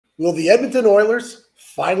Will the Edmonton Oilers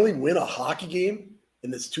finally win a hockey game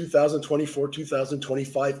in this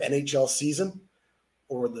 2024-2025 NHL season?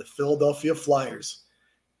 Or will the Philadelphia Flyers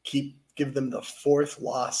give them the fourth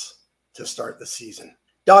loss to start the season?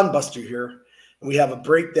 Don Buster here, and we have a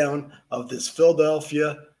breakdown of this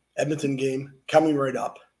Philadelphia-Edmonton game coming right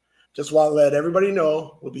up. Just want to let everybody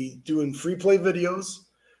know we'll be doing free play videos,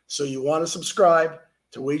 so you want to subscribe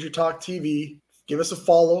to WagerTalk TV. Give us a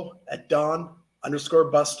follow at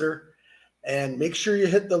Don_Buster, and make sure you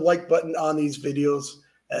hit the like button on these videos,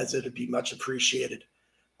 as it'd be much appreciated.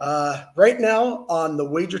 Right now on the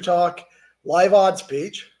WagerTalk live odds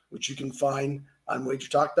page, which you can find on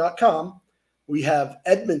WagerTalk.com, we have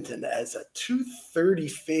Edmonton as a 230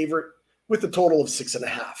 favorite with a total of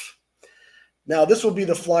 6.5. Now, this will be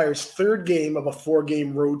the Flyers' third game of a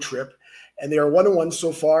 4-game road trip, and they are 1-1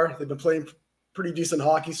 so far. They've been playing pretty decent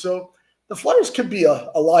hockey, so the Flyers could be a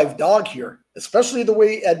live dog here, especially the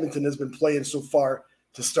way Edmonton has been playing so far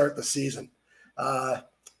to start the season.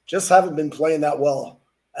 Just haven't been playing that well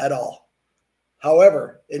at all.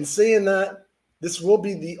 However, in saying that, this will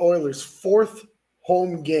be the Oilers' fourth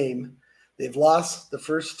home game. They've lost the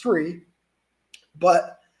first 3,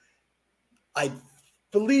 but I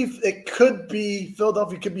believe it could be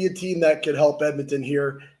Philadelphia could be a team that could help Edmonton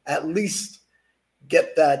here, at least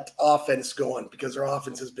get that offense going, because their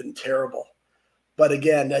offense has been terrible. But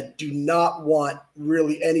again, I do not want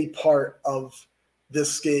really any part of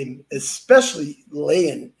this game, especially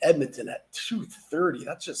laying Edmonton at 230.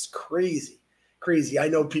 That's just crazy. I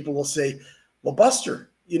know people will say, well,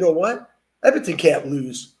 Buster, you know what? Edmonton can't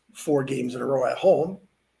lose 4 games in a row at home.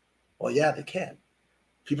 Well, yeah, they can.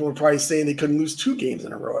 People were probably saying they couldn't lose 2 games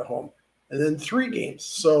in a row at home, and then 3 games.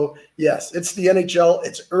 So, yes, it's the NHL.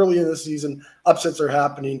 It's early in the season. Upsets are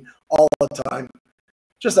happening all the time.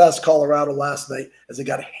 Just ask Colorado last night as they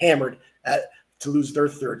got hammered to lose their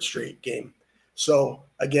 3rd straight game. So,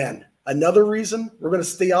 again, another reason we're going to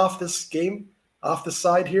stay off this game, off the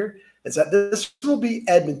side here, is that this will be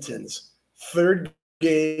Edmonton's 3rd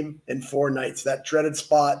game in 4 nights, that dreaded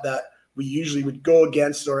spot that we usually would go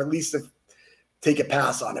against, or at least take a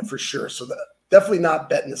pass on it for sure. So definitely not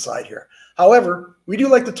betting the side here. However, we do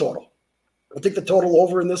like the total. We'll take the total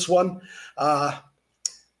over in this one.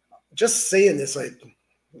 Just saying this,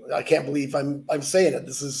 I can't believe I'm saying it.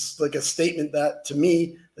 This is like a statement that to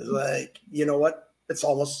me is like, you know what? It's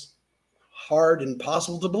almost hard and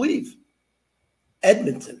impossible to believe.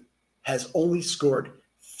 Edmonton has only scored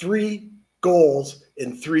 3 goals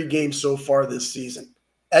in 3 games so far this season.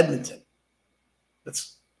 Edmonton.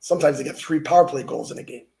 Sometimes they get 3 power play goals in a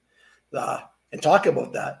game. And talk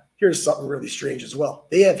about that, here's something really strange as well.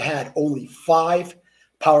 They have had only 5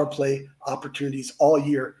 power play opportunities all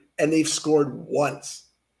year, and they've scored once.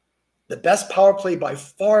 The best power play by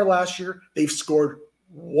far last year, they've scored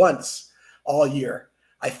once all year.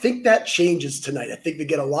 I think that changes tonight. I think they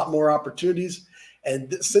get a lot more opportunities.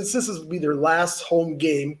 And since this will be their last home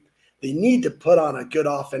game, they need to put on a good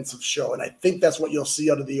offensive show. And I think that's what you'll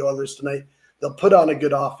see out of the Oilers tonight. They'll put on a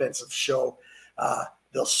good offensive show.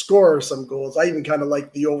 They'll score some goals. I even kind of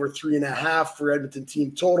like the over 3.5 for Edmonton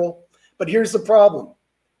team total. But here's the problem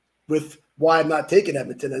with why I'm not taking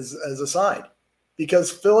Edmonton as a side,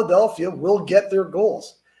 because Philadelphia will get their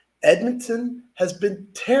goals. Edmonton has been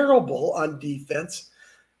terrible on defense,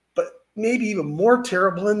 but maybe even more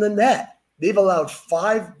terrible in the net. They've allowed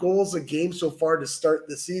 5 goals a game so far to start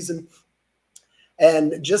the season.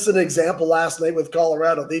 And just an example, last night with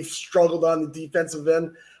Colorado, they've struggled on the defensive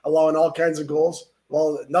end, allowing all kinds of goals.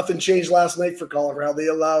 Well, nothing changed last night for Colorado. They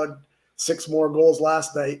allowed 6 more goals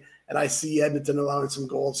last night, and I see Edmonton allowing some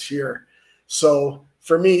goals here. So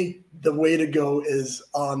for me, the way to go is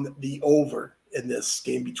on the over in this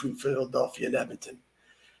game between Philadelphia and Edmonton.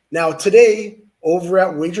 Now, today, over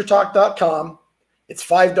at WagerTalk.com, it's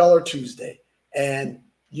 $5 Tuesday, and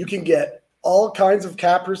you can get all kinds of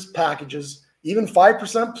cappers packages, even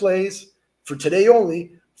 5% plays for today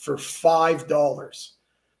only for $5.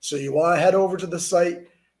 So you want to head over to the site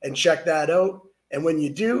and check that out. And when you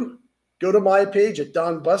do, go to my page at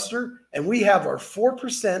Don Buster, and we have our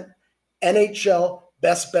 4% NHL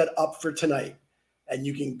best bet up for tonight. And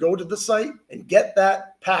you can go to the site and get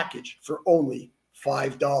that package for only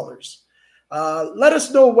 $5. Let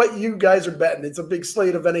us know what you guys are betting. It's a big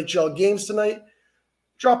slate of NHL games tonight.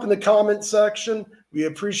 Drop in the comment section. We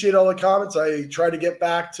appreciate all the comments. I try to get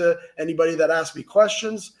back to anybody that asks me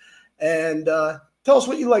questions. And tell us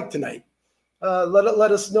what you like tonight.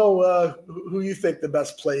 Let us know who you think the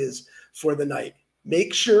best play is for the night.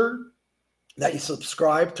 Make sure that you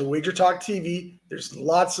subscribe to WagerTalk TV. There's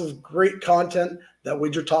lots of great content that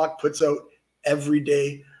WagerTalk puts out every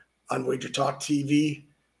day on WagerTalk TV.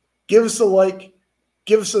 Give us a like.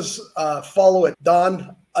 Give us a follow at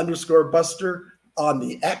Don_Buster on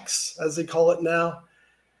the X, as they call it now.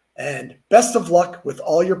 And best of luck with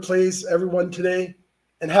all your plays, everyone, today.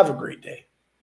 And have a great day.